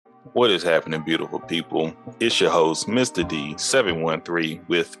What is happening, beautiful people? It's your host, Mr. D713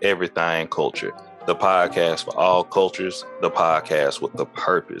 with Everything Culture, the podcast for all cultures, the podcast with a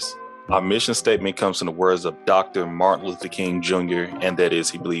purpose. Our mission statement comes from the words of Dr. Martin Luther King Jr., and that is,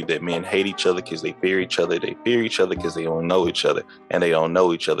 he believed that men hate each other because they fear each other. They fear each other because they don't know each other, and they don't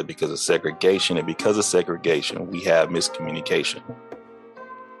know each other because of segregation. And because of segregation, we have miscommunication.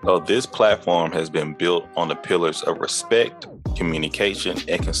 So this platform has been built on the pillars of respect, communication,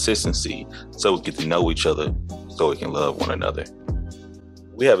 and consistency, so we get to know each other, so we can love one another.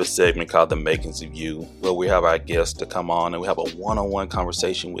 We have a segment called The Makings of You, where we have our guests to come on and we have a one-on-one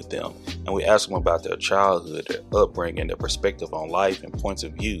conversation with them, and we ask them about their childhood, their upbringing, their perspective on life, and points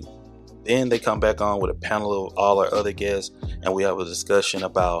of view. Then they come back on with a panel of all our other guests, and we have a discussion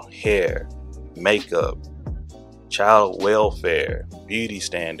about hair, makeup, child welfare, beauty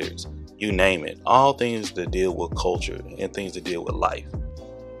standards, you name it. All things that deal with culture and things that deal with life.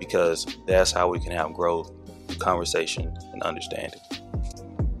 Because that's how we can have growth, conversation, and understanding.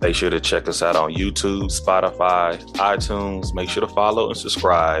 Make sure to check us out on YouTube, Spotify, iTunes. Make sure to follow and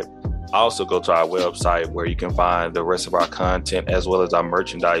subscribe. Also go to our website where you can find the rest of our content as well as our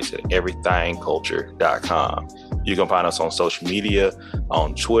merchandise at everythingculture.com. You can find us on social media,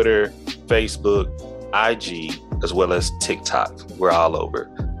 on Twitter, Facebook, IG, as well as TikTok. We're all over.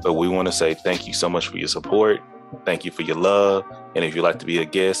 But we want to say thank you so much for your support. Thank you for your love. And if you'd like to be a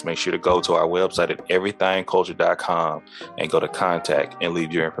guest, make sure to go to our website at everythingculture.com and go to contact and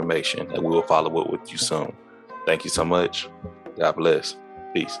leave your information, and we will follow up with you soon. Thank you so much. God bless.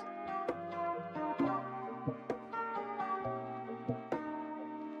 Peace.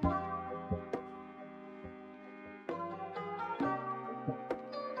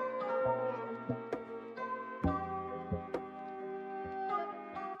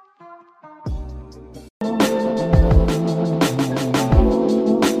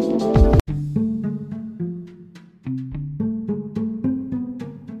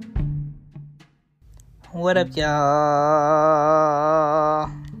 What up, y'all?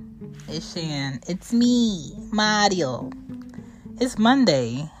 It's Shan. It's me, Mario. It's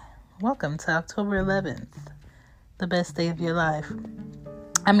Monday. Welcome to October 11th. The best day of your life.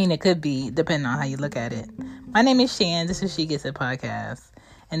 I mean, it could be, depending on how you look at it. My name is Shan. This is She Gets It Podcast.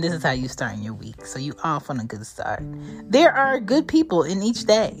 And this is how you start in your week. So you off on a good start. There are good people in each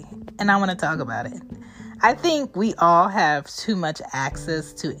day. And I want to talk about it. I think we all have too much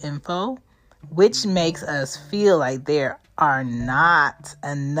access to info, which makes us feel like there are not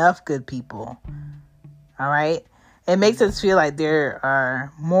enough good people. All right? It makes us feel like there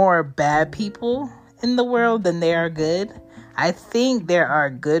are more bad people in the world than there are good. I think there are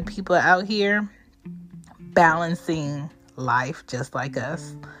good people out here balancing life just like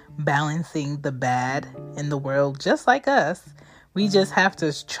us, balancing the bad in the world just like us. We just have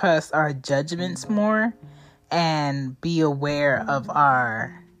to trust our judgments more and be aware of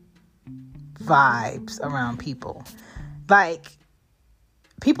our vibes around people. Like,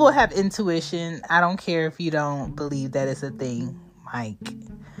 people have intuition. I don't care if you don't believe that it's a thing, Mike.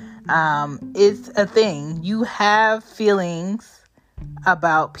 It's a thing. You have feelings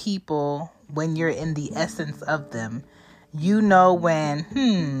about people when you're in the essence of them. You know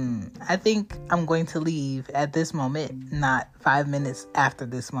when, I think I'm going to leave at this moment, not 5 minutes after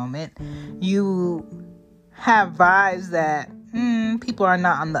this moment. You have vibes that people are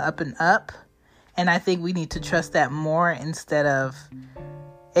not on the up and up. And I think we need to trust that more instead of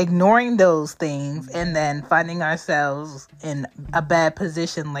ignoring those things and then finding ourselves in a bad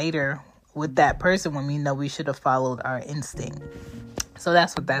position later with that person when we know we should have followed our instinct. So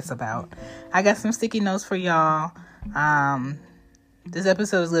that's what that's about. I got some sticky notes for y'all. This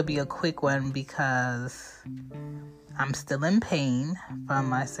episode is going to be a quick one because I'm still in pain from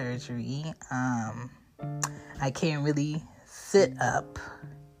my surgery. I can't really sit up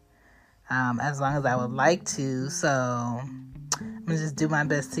as long as I would like to, so I'm gonna just do my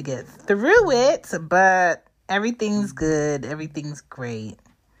best to get through it, but everything's good, everything's great,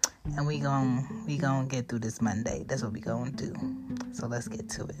 and we gonna get through this Monday. That's what we gonna do, so let's get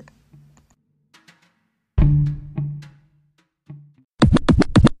to it.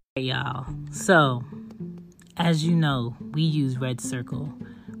 Hey y'all, so as you know, we use Red Circle.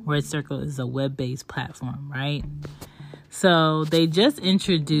 Red Circle is a web-based platform, right? So they just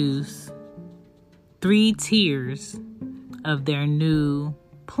introduced 3 tiers of their new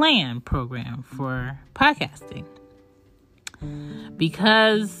plan program for podcasting.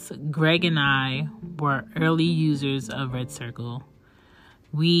 Because Greg and I were early users of Red Circle,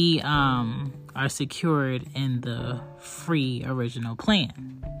 we are secured in the free original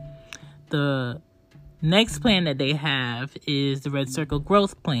plan. The Next plan that they have is the Red Circle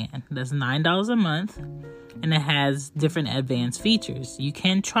Growth Plan. That's $9 a month, and it has different advanced features. You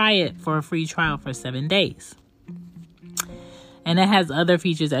can try it for a free trial for 7 days. And it has other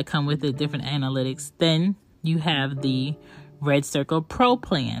features that come with it, different analytics. Then you have the Red Circle Pro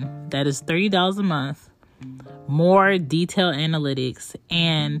Plan. That is $30 a month, more detailed analytics,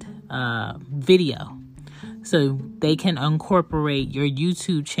 and video. So they can incorporate your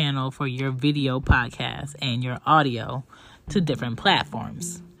YouTube channel for your video podcast and your audio to different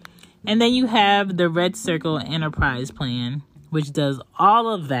platforms. And then you have the Red Circle Enterprise Plan, which does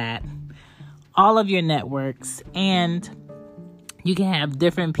all of that, all of your networks, and you can have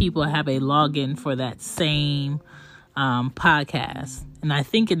different people have a login for that same podcast. And I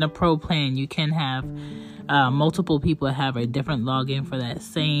think in the Pro Plan, you can have multiple people have a different login for that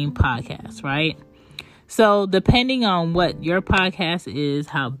same podcast, right? So depending on what your podcast is,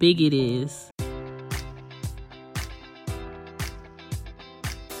 how big it is.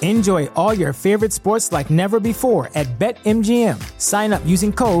 Enjoy all your favorite sports like never before at BetMGM. Sign up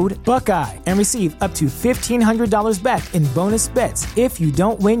using code Buckeye and receive up to $1,500 back in bonus bets if you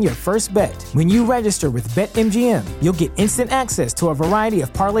don't win your first bet. When you register with BetMGM, you'll get instant access to a variety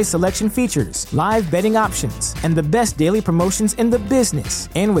of parlay selection features, live betting options, and the best daily promotions in the business.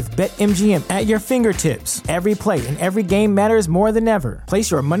 And with BetMGM at your fingertips, every play and every game matters more than ever.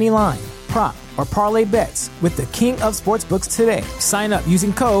 Place your money line, prop, or parlay bets with the king of sportsbooks today. Sign up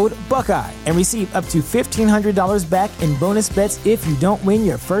using code Buckeye and receive up to $1,500 back in bonus bets if you don't win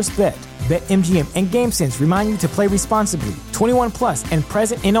your first bet. BetMGM and GameSense remind you to play responsibly. 21 plus and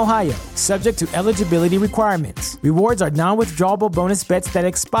present in Ohio, subject to eligibility requirements. Rewards are non-withdrawable bonus bets that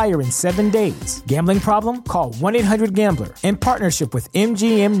expire in 7 days. Gambling problem? Call 1-800-GAMBLER. In partnership with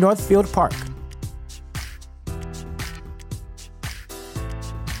MGM Northfield Park.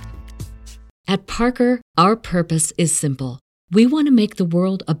 At Parker, our purpose is simple. We want to make the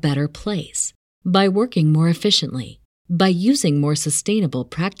world a better place by working more efficiently, by using more sustainable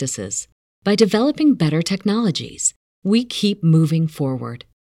practices, by developing better technologies. We keep moving forward.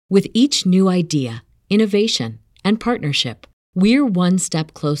 With each new idea, innovation, and partnership, we're one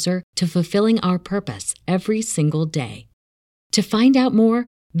step closer to fulfilling our purpose every single day. To find out more,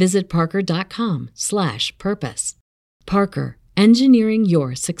 visit parker.com/purpose. Parker, engineering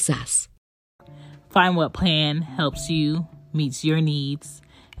your success. Find what plan helps you, meets your needs,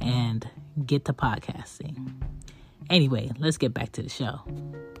 and get to podcasting. Anyway, let's get back to the show.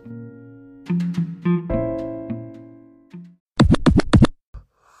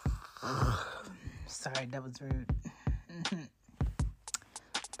 Sorry, that was rude.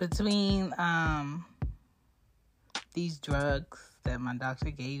 Between these drugs that my doctor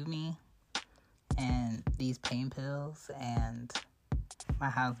gave me and these pain pills and my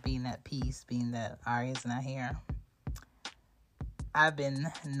house being at peace, being that Aria's not here, I've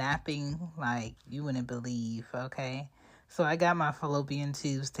been napping like you wouldn't believe, okay? So I got my fallopian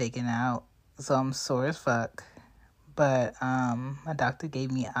tubes taken out, so I'm sore as fuck. But my doctor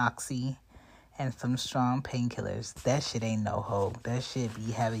gave me Oxy and some strong painkillers. That shit ain't no hope. That shit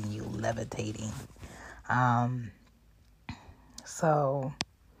be having you levitating. So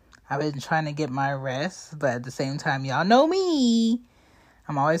I've been trying to get my rest, but at the same time, y'all know me,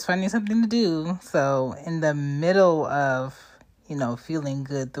 I'm always finding something to do. So in the middle of, feeling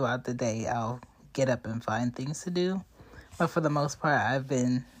good throughout the day, I'll get up and find things to do. But for the most part, I've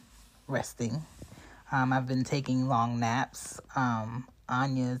been resting. I've been taking long naps.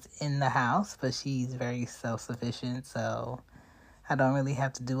 Anya's in the house, but she's very self-sufficient, so I don't really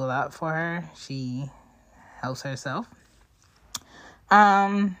have to do a lot for her. She helps herself.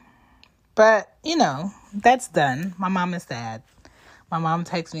 But, that's done. My mom is sad. My mom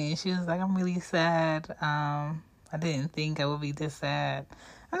texted me and she was like, I'm really sad. I didn't think I would be this sad.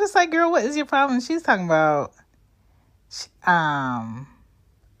 I'm just like, girl, what is your problem? She's talking about, I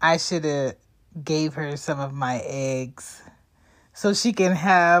should have gave her some of my eggs so she can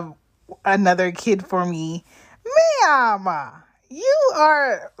have another kid for me. Ma'am, you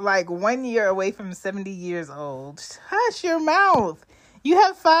are like 1 year away from 70 years old. Hush your mouth. You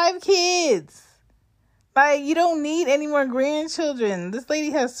have 5 kids. Like, you don't need any more grandchildren. This lady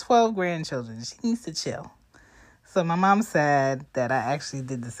has 12 grandchildren. She needs to chill. So my mom said that I actually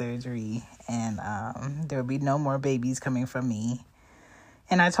did the surgery and there will be no more babies coming from me.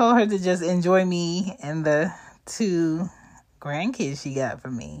 And I told her to just enjoy me and the 2 grandkids she got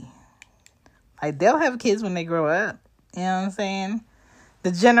from me. Like, they'll have kids when they grow up. You know what I'm saying?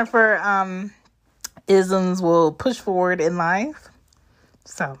 The Jennifer isms will push forward in life.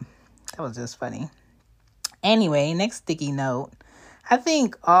 So that was just funny. Anyway, next sticky note. I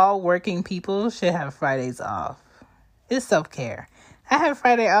think all working people should have Fridays off. It's self-care. I had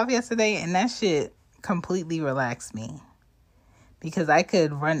Friday off yesterday, and that shit completely relaxed me. Because I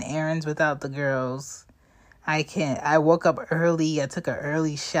could run errands without the girls. I woke up early. I took an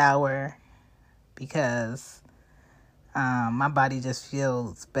early shower. Because my body just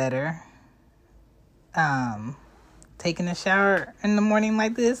feels better. Taking a shower in the morning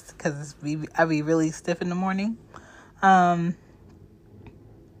like this. Because I be really stiff in the morning.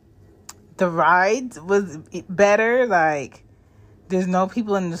 The ride was better. Like, there's no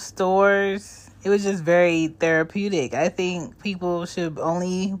people in the stores. It was just very therapeutic. I think people should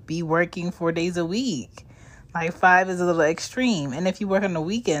only be working 4 days a week. Like, 5 is a little extreme. And if you work on the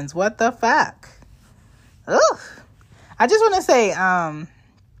weekends, what the fuck? Ugh. I just want to say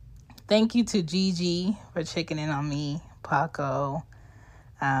thank you to Gigi for checking in on me, Paco,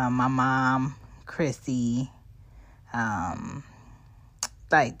 my mom, Chrissy.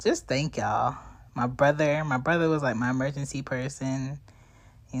 Just thank y'all. My brother was like my emergency person.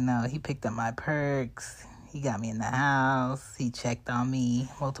 You know, he picked up my perks. He got me in the house. He checked on me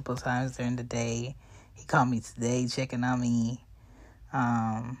multiple times during the day. He called me today checking on me.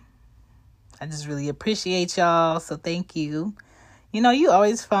 I just really appreciate y'all. So thank you. You know, you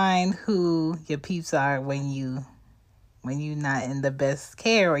always find who your peeps are when you're not in the best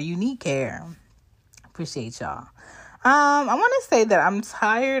care or you need care. Appreciate y'all. I want to say that I'm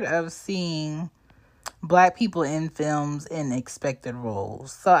tired of seeing Black people in films in expected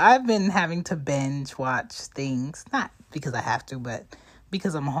roles. So I've been having to binge watch things, not because I have to, but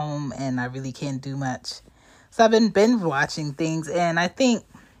because I'm home and I really can't do much. So I've been binge watching things, and I think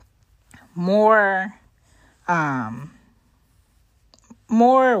more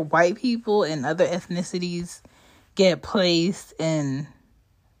white people and other ethnicities get placed in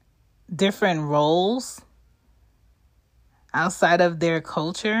different roles outside of their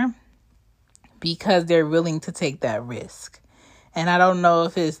culture because they're willing to take that risk. And I don't know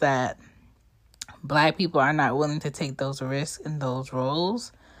if it's that Black people are not willing to take those risks in those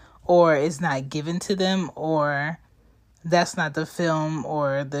roles, or it's not given to them, or that's not the film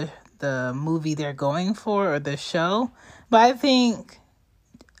or the movie they're going for or the show. But I think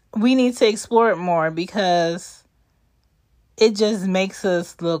we need to explore it more because it just makes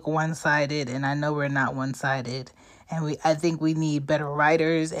us look one-sided, and I know we're not one-sided. And I think we need better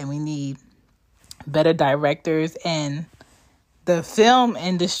writers, and we need better directors, and the film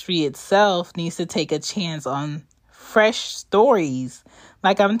industry itself needs to take a chance on fresh stories.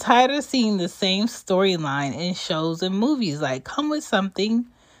 Like, I'm tired of seeing the same storyline in shows and movies. Like, come with something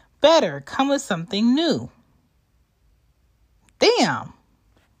better. Come with something new. Damn.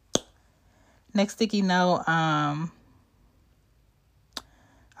 Next sticky note, I'm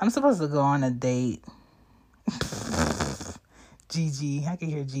supposed to go on a date. Gigi, I can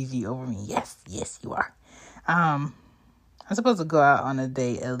hear Gigi over me. Yes, you are. I'm supposed to go out on a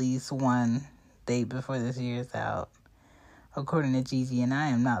date, at least one date before this year's out, according to Gigi, and I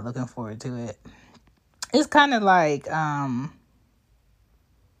am not looking forward to it. It's kind of like I'm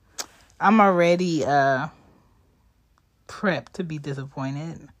already prepped to be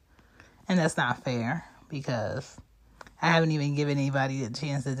disappointed, and that's not fair because I haven't even given anybody a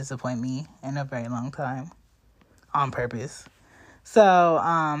chance to disappoint me in a very long time on purpose. So,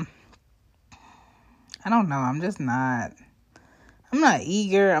 I don't know. I'm not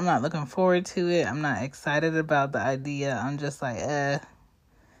eager. I'm not looking forward to it. I'm not excited about the idea. I'm just like, I'd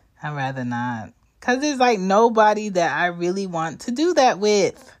rather not. Because there's like nobody that I really want to do that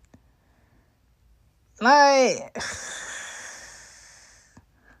with. Like,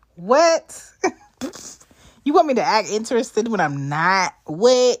 what? You want me to act interested when I'm not?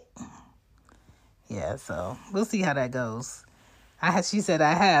 What? Yeah, so we'll see how that goes. She said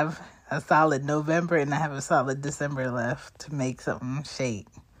I have a solid November and I have a solid December left to make something shake.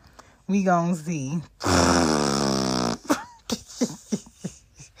 We gonna see. Ooh,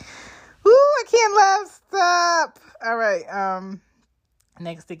 I can't laugh. Stop. All right.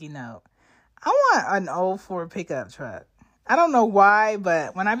 Next sticky note. I want an old Ford pickup truck. I don't know why,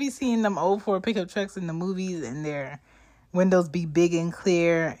 but when I be seeing them old Ford pickup trucks in the movies and their windows be big and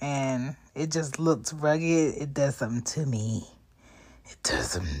clear and it just looks rugged, it does something to me.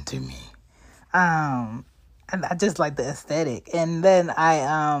 I just like the aesthetic. And then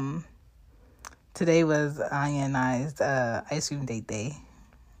today was Anya and I's ice cream date day.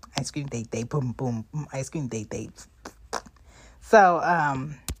 Boom, boom, ice cream date day. So,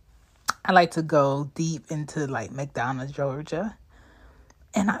 I like to go deep into like McDonough, Georgia.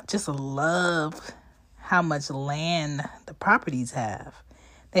 And I just love how much land the properties have.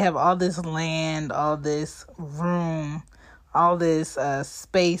 They have all this land, all this room, all this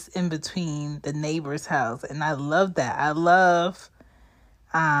space in between the neighbor's house. And I love that. I love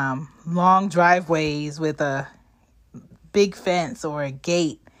long driveways with a big fence or a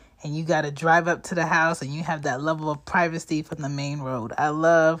gate, and you got to drive up to the house and you have that level of privacy from the main road. I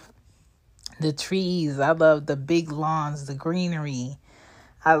love the trees. I love the big lawns, the greenery.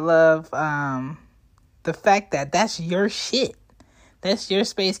 I love the fact that that's your shit. That's your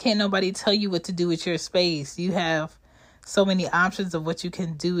space. Can't nobody tell you what to do with your space. You have so many options of what you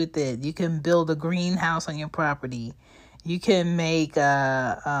can do with it. You can build a greenhouse on your property. You can make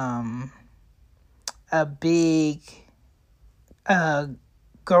a big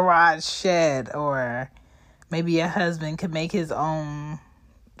garage shed, or maybe a husband could make his own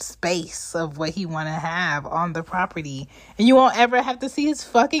space of what he want to have on the property, and you won't ever have to see his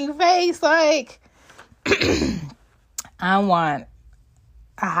fucking face. Like, I want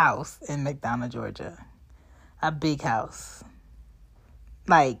a house in McDonough, Georgia. A big house.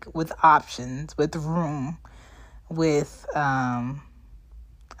 Like, with options, with room, with a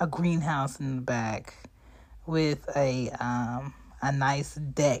greenhouse in the back, with a nice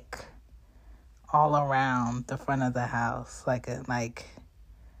deck all around the front of the house.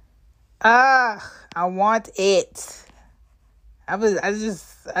 I want it. I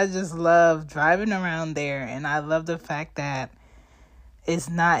just love driving around there, and I love the fact that it's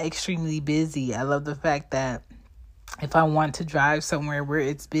not extremely busy. I love the fact that if I want to drive somewhere where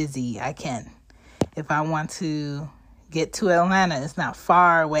it's busy, I can. If I want to get to Atlanta, it's not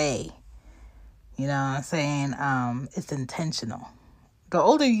far away. You know what I'm saying? It's intentional. The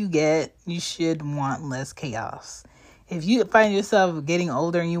older you get, you should want less chaos. If you find yourself getting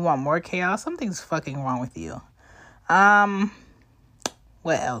older and you want more chaos, something's fucking wrong with you.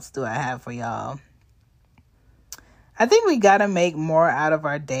 What else do I have for y'all? I think we gotta make more out of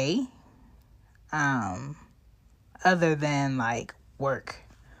our day. Other than like work,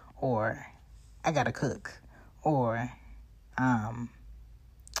 or I gotta cook, or I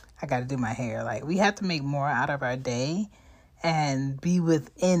gotta do my hair. Like, we have to make more out of our day and be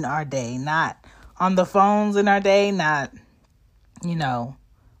within our day, not on the phones in our day, not,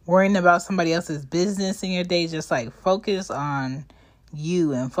 worrying about somebody else's business in your day. Just like focus on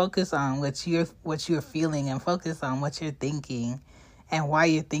you, and focus on what you're feeling, and focus on what you're thinking and why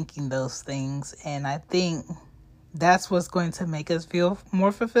you're thinking those things. And I think that's what's going to make us feel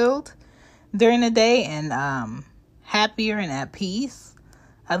more fulfilled during the day, and happier and at peace,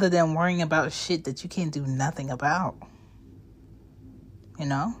 other than worrying about shit that you can't do nothing about.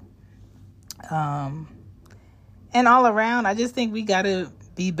 And all around, I just think we gotta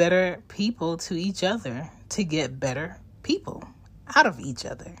be better people to each other to get better people out of each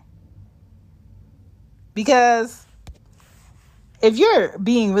other. Because if you're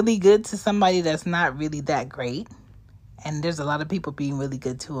being really good to somebody that's not really that great, and there's a lot of people being really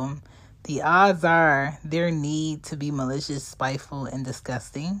good to them, the odds are their need to be malicious, spiteful, and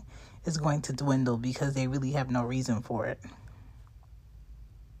disgusting is going to dwindle, because they really have no reason for it.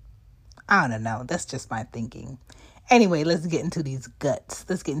 I don't know. That's just my thinking. Anyway, let's get into these guts.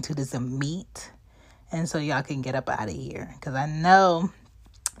 Let's get into this meat. And so y'all can get up out of here. Because I know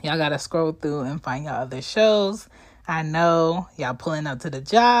y'all got to scroll through and find y'all other shows. I know y'all pulling up to the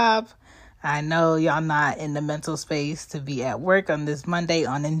job. I know y'all not in the mental space to be at work on this Monday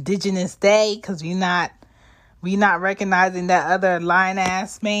on Indigenous Day. Because we not recognizing that other lying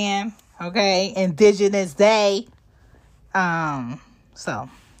ass man. Okay? Indigenous Day. So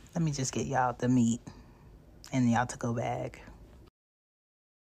let me just get y'all the meat and y'all to go bag.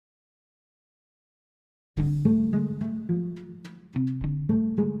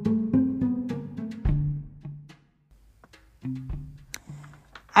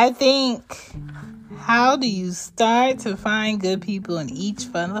 I think, how do you start to find good people in each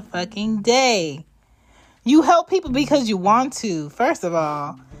motherfucking day? You help people because you want to, first of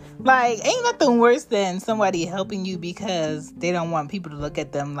all. Like, ain't nothing worse than somebody helping you because they don't want people to look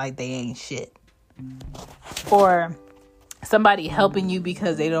at them like they ain't shit. Or somebody helping you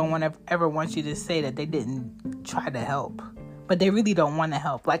because they don't ever want you to say that they didn't try to help, but they really don't want to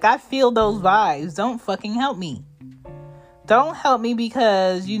help. Like, I feel those vibes. Don't fucking help me. Don't help me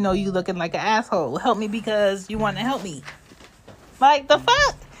because you know you looking like an asshole. Help me because you want to help me. Like, the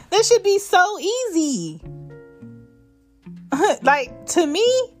fuck? This should be so easy. Like, to me,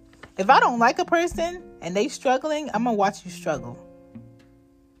 if I don't like a person and they struggling, I'm going to watch you struggle.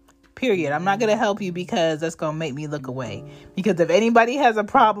 Period. I'm not going to help you because that's going to make me look away. Because if anybody has a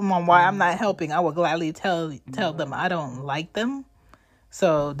problem on why I'm not helping, I will gladly tell them I don't like them.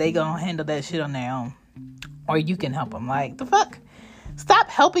 So they going to handle that shit on their own. Or you can help them. Like, the fuck? Stop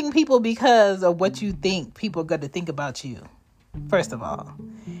helping people because of what you think people are going to think about you. First of all,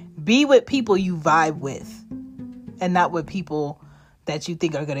 be with people you vibe with and not with people that you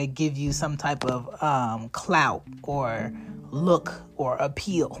think are going to give you some type of clout or look or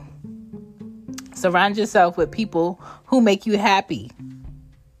appeal. Surround yourself with people who make you happy.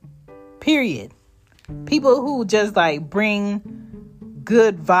 Period. People who just like bring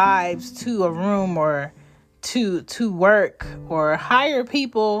good vibes to a room or to work, or hire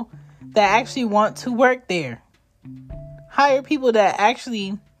people that actually want to work there. Hire people that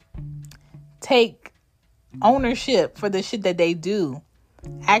actually take ownership for the shit that they do.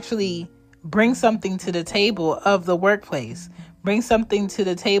 Actually bring something to the table of the workplace. Bring something to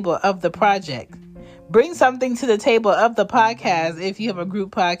the table of the project. Bring something to the table of the podcast if you have a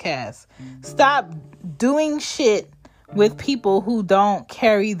group podcast. Stop doing shit with people who don't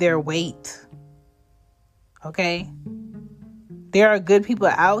carry their weight. Okay? There are good people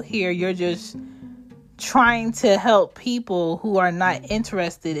out here. You're just trying to help people who are not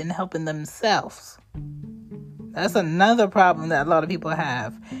interested in helping themselves. That's another problem that a lot of people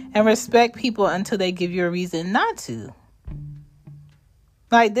have. And respect people until they give you a reason not to.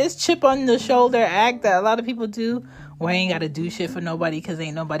 Like this chip on the shoulder act that a lot of people do. Well, I ain't got to do shit for nobody because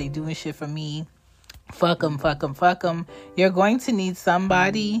ain't nobody doing shit for me. Fuck them, fuck them, fuck them. You're going to need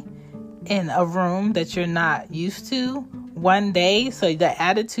somebody in a room that you're not used to one day. So the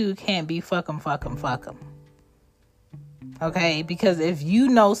attitude can't be fuck them, fuck them, fuck them. Okay? Because if you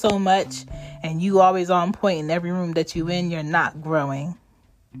know so much and you always on point in every room that you in, you're not growing.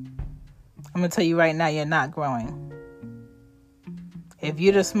 I'm going to tell you right now, you're not growing. If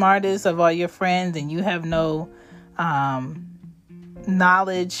you're the smartest of all your friends and you have no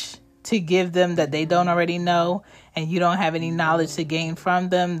knowledge to give them that they don't already know, and you don't have any knowledge to gain from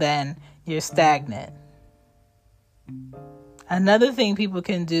them, then you're stagnant. Another thing people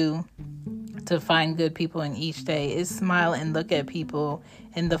can do to find good people in each day is smile and look at people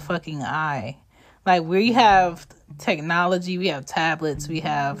in the fucking eye. Like, we have technology, we have tablets, we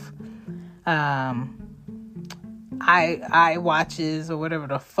have eye watches or whatever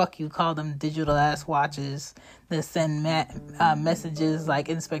the fuck you call them, digital ass watches that send messages like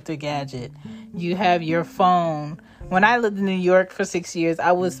Inspector Gadget. You have your phone. When I lived in New York for 6 years,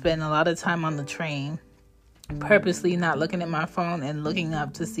 I would spend a lot of time on the train purposely not looking at my phone and looking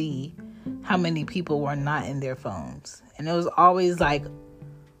up to see how many people were not in their phones. And it was always like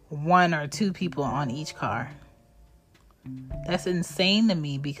 1 or 2 people on each car. That's insane to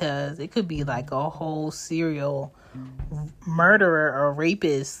me because it could be like a whole serial murderer or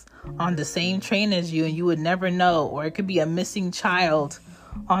rapist on the same train as you and you would never know. Or it could be a missing child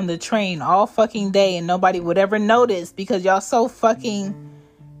on the train all fucking day and nobody would ever notice because y'all so fucking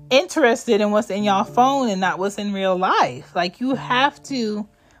interested in what's in y'all phone and not what's in real life. Like, you have to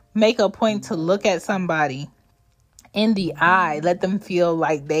make a point to look at somebody in the eye. Let them feel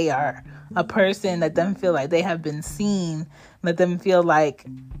like they are a person. Let them feel like they have been seen. Let them feel like,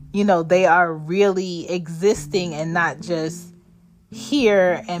 you know, they are really existing and not just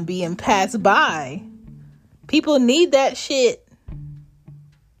here and being passed by. People need that shit.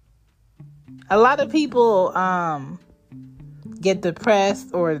 A lot of people get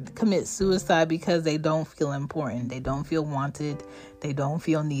depressed or commit suicide because they don't feel important. They don't feel wanted. They don't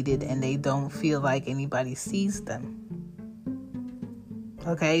feel needed. And they don't feel like anybody sees them.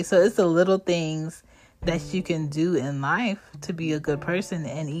 Okay, so it's the little things that you can do in life to be a good person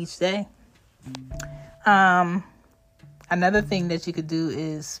in each day. Another thing that you could do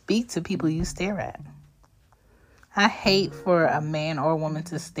is speak to people you stare at. I hate for a man or a woman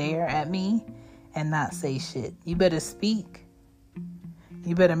to stare at me and not say shit. You better speak.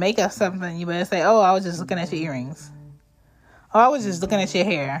 You better make up something. You better say, oh, I was just looking at your earrings. Oh, I was just looking at your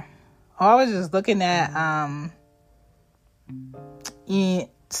hair. Oh, I was just looking at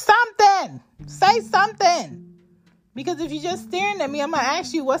something. Say something. Because if you're just staring at me, I'm going to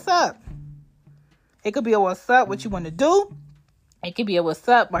ask you, what's up? It could be a what's up, what you want to do. It could be a what's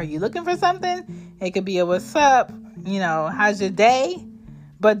up, are you looking for something? It could be a what's up, you know, how's your day?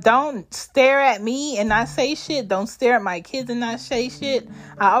 But don't stare at me and not say shit. Don't stare at my kids and not say shit.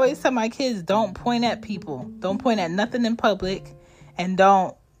 I always tell my kids, don't point at people. Don't point at nothing in public. And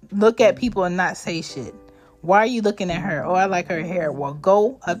don't look at people and not say shit. Why are you looking at her? Oh, I like her hair. Well,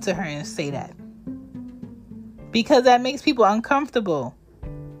 go up to her and say that. Because that makes people uncomfortable.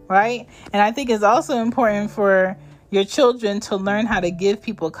 Right? And I think it's also important for your children to learn how to give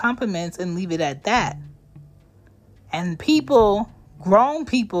people compliments and leave it at that. And grown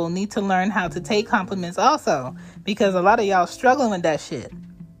people need to learn how to take compliments also. Because a lot of y'all struggling with that shit.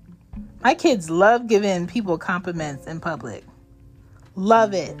 My kids love giving people compliments in public.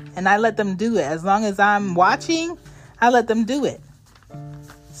 Love it. And I let them do it. As long as I'm watching, I let them do it.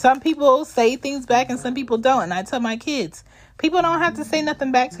 Some people say things back and some people don't. And I tell my kids, people don't have to say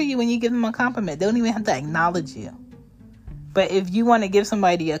nothing back to you when you give them a compliment. They don't even have to acknowledge you. But if you want to give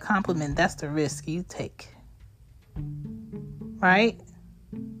somebody a compliment, that's the risk you take. Right?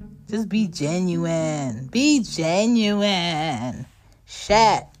 Just be genuine. Be genuine.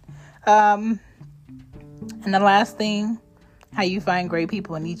 Chat. And the last thing, how you find great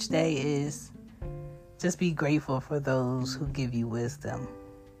people in each day is just be grateful for those who give you wisdom.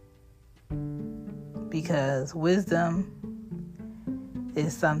 Because wisdom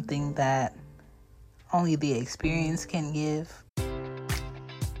is something that only the experience can give.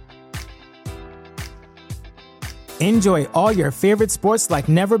 Enjoy all your favorite sports like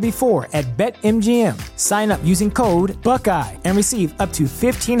never before at BetMGM. Sign up using code Buckeye and receive up to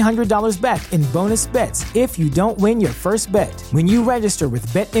 $1,500 back in bonus bets if you don't win your first bet. When you register with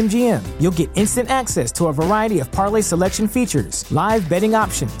BetMGM, you'll get instant access to a variety of parlay selection features, live betting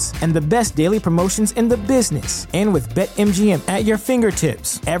options, and the best daily promotions in the business. And with BetMGM at your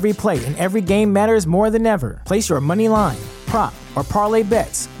fingertips, every play and every game matters more than ever. Place your money line, prop, or parlay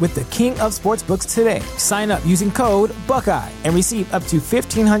bets with the king of sportsbooks today. Sign up using code Buckeye and receive up to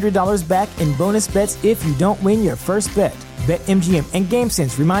 $1,500 back in bonus bets if you don't win your first bet. BetMGM and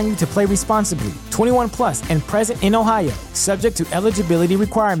GameSense remind you to play responsibly. 21 plus and present in Ohio, subject to eligibility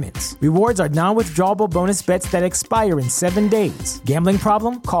requirements. Rewards are non-withdrawable bonus bets that expire in 7 days. Gambling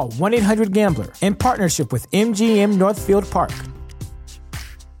problem? Call 1-800-GAMBLER. In partnership with MGM Northfield Park.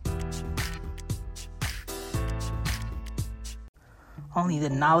 Only the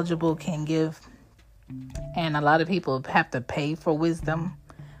knowledgeable can give. And a lot of people have to pay for wisdom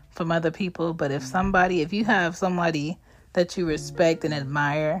from other people. But if you have somebody that you respect and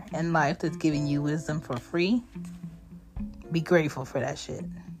admire in life that's giving you wisdom for free, be grateful for that shit.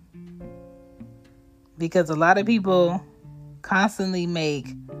 Because a lot of people constantly make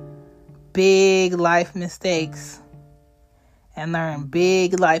big life mistakes and learn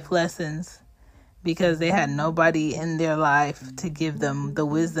big life lessons because they had nobody in their life to give them the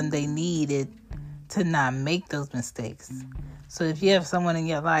wisdom they needed to not make those mistakes. So if you have someone in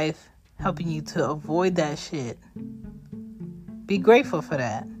your life helping you to avoid that shit, be grateful for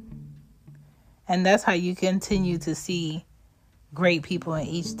that. And that's how you continue to see great people in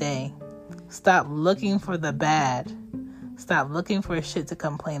each day. Stop looking for the bad. Stop looking for shit to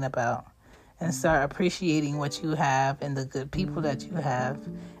complain about. And start appreciating what you have and the good people that you have.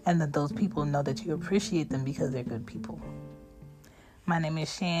 And that those people know that you appreciate them because they're good people. My name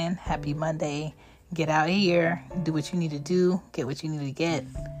is Shan. Happy Monday. Get out here. Do what you need to do. Get what you need to get.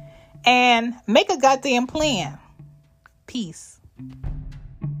 And make a goddamn plan. Peace.